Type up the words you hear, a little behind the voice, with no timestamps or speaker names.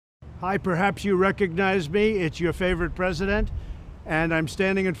Hi, perhaps you recognize me. It's your favorite president. And I'm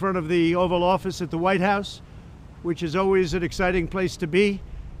standing in front of the Oval Office at the White House, which is always an exciting place to be.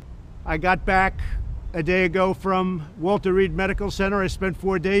 I got back a day ago from Walter Reed Medical Center. I spent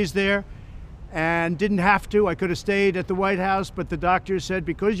 4 days there and didn't have to. I could have stayed at the White House, but the doctor said,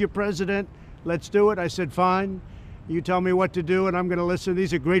 because you're president, let's do it. I said, fine. You tell me what to do and I'm going to listen.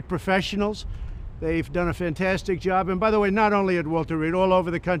 These are great professionals. They've done a fantastic job. And by the way, not only at Walter Reed, all over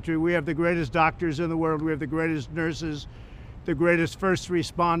the country, we have the greatest doctors in the world. We have the greatest nurses, the greatest first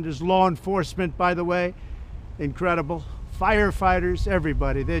responders, law enforcement, by the way, incredible. Firefighters,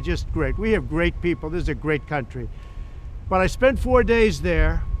 everybody, they're just great. We have great people. This is a great country. But I spent 4 days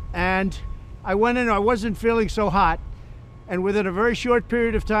there and I went in, I wasn't feeling so hot. And within a very short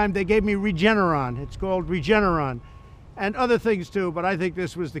period of time, they gave me Regeneron. It's called Regeneron. And other things too, but I think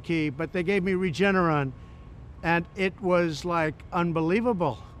this was the key. But they gave me Regeneron, and it was like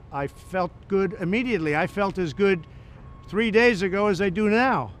unbelievable. I felt good immediately. I felt as good 3 days ago as I do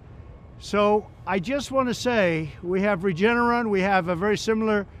now. So I just want to say we have Regeneron. We have a very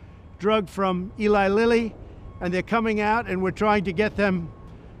similar drug from Eli Lilly, and they're coming out, and we're trying to get them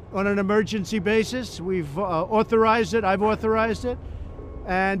on an emergency basis. We've authorized it. I've authorized it.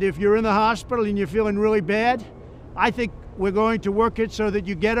 And if you're in the hospital and you're feeling really bad, I think we're going to work it so that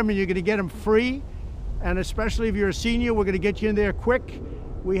you get them and you're going to get them free. And especially if you're a senior, we're going to get you in there quick.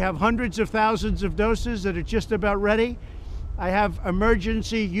 We have hundreds of thousands of doses that are just about ready. I have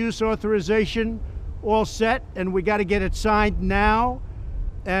emergency use authorization all set, and we got to get it signed now.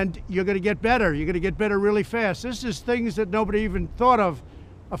 And you're going to get better. You're going to get better really fast. This is things that nobody even thought of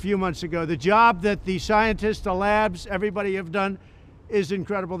a few months ago. The job that the scientists, the labs, everybody have done is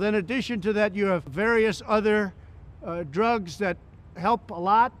incredible. Then in addition to that, you have various other drugs that help a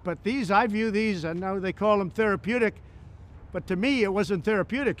lot, but these, I view these, I know they call them therapeutic, but to me it wasn't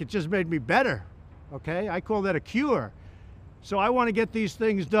therapeutic, it just made me better, okay? I call that a cure. So I want to get these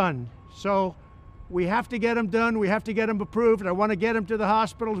things done. So we have to get them done, we have to get them approved, and I want to get them to the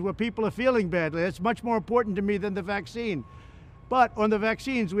hospitals where people are feeling badly. That's much more important to me than the vaccine. But on the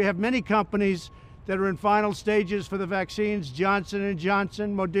vaccines, we have many companies that are in final stages for the vaccines, Johnson &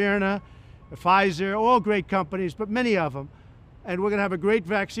 Johnson, Moderna, Pfizer, all great companies, but many of them. And we're going to have a great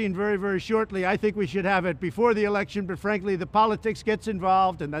vaccine very, very shortly. I think we should have it before the election, but frankly, the politics gets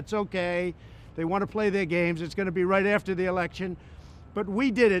involved, and that's okay. They want to play their games. It's going to be right after the election. But we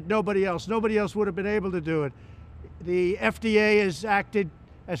did it, nobody else. Nobody else would have been able to do it. The FDA has acted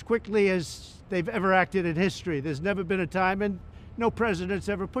as quickly as they've ever acted in history. There's never been a time, and no president's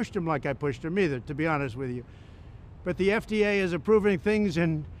ever pushed them like I pushed them either, to be honest with you. But the FDA is approving things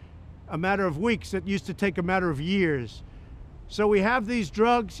in a matter of weeks that used to take a matter of years. So we have these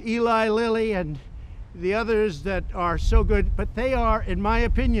drugs, Eli Lilly and the others that are so good, but they are, in my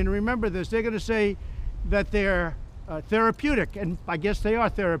opinion, remember this, they're going to say that they're therapeutic, and I guess they are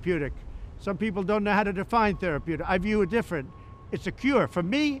therapeutic. Some people don't know how to define therapeutic. I view it different. It's a cure. For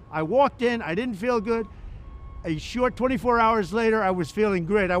me, I walked in, I didn't feel good. A short 24 hours later, I was feeling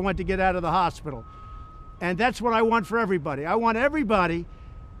great. I wanted to get out of the hospital. And that's what I want for everybody. I want everybody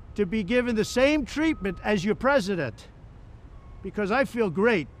to be given the same treatment as your president, because I feel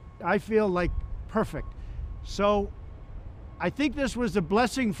great. I feel like perfect. So I think this was a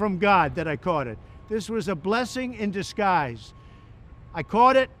blessing from God that I caught it. This was a blessing in disguise. I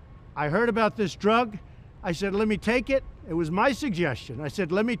caught it. I heard about this drug. I said, let me take it. It was my suggestion. I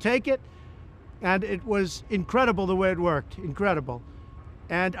said, let me take it. And it was incredible the way it worked, incredible.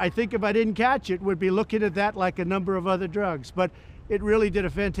 And I think if I didn't catch it, we'd be looking at that like a number of other drugs. But it really did a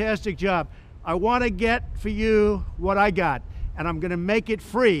fantastic job. I want to get for you what I got, and I'm going to make it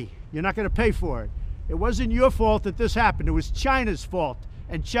free. You're not going to pay for it. It wasn't your fault that this happened. It was China's fault.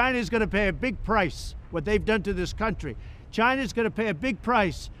 And China's going to pay a big price, what they've done to this country. China's going to pay a big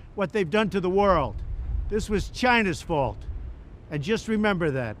price, what they've done to the world. This was China's fault. And just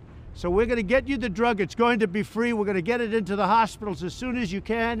remember that. So we're going to get you the drug. It's going to be free. We're going to get it into the hospitals as soon as you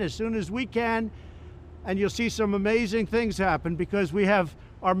can, as soon as we can. And you'll see some amazing things happen because we have,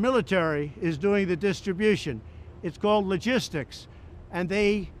 our military is doing the distribution. It's called logistics. And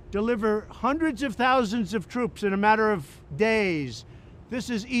they deliver hundreds of thousands of troops in a matter of days. This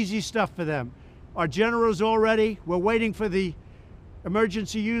is easy stuff for them. Our general's all ready. We're waiting for the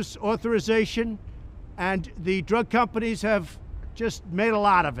emergency use authorization. And the drug companies have just made a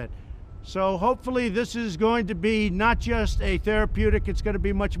lot of it. So hopefully this is going to be not just a therapeutic, it's going to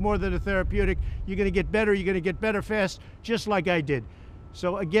be much more than a therapeutic. You're going to get better fast, just like I did.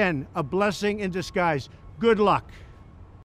 So again, a blessing in disguise. Good luck.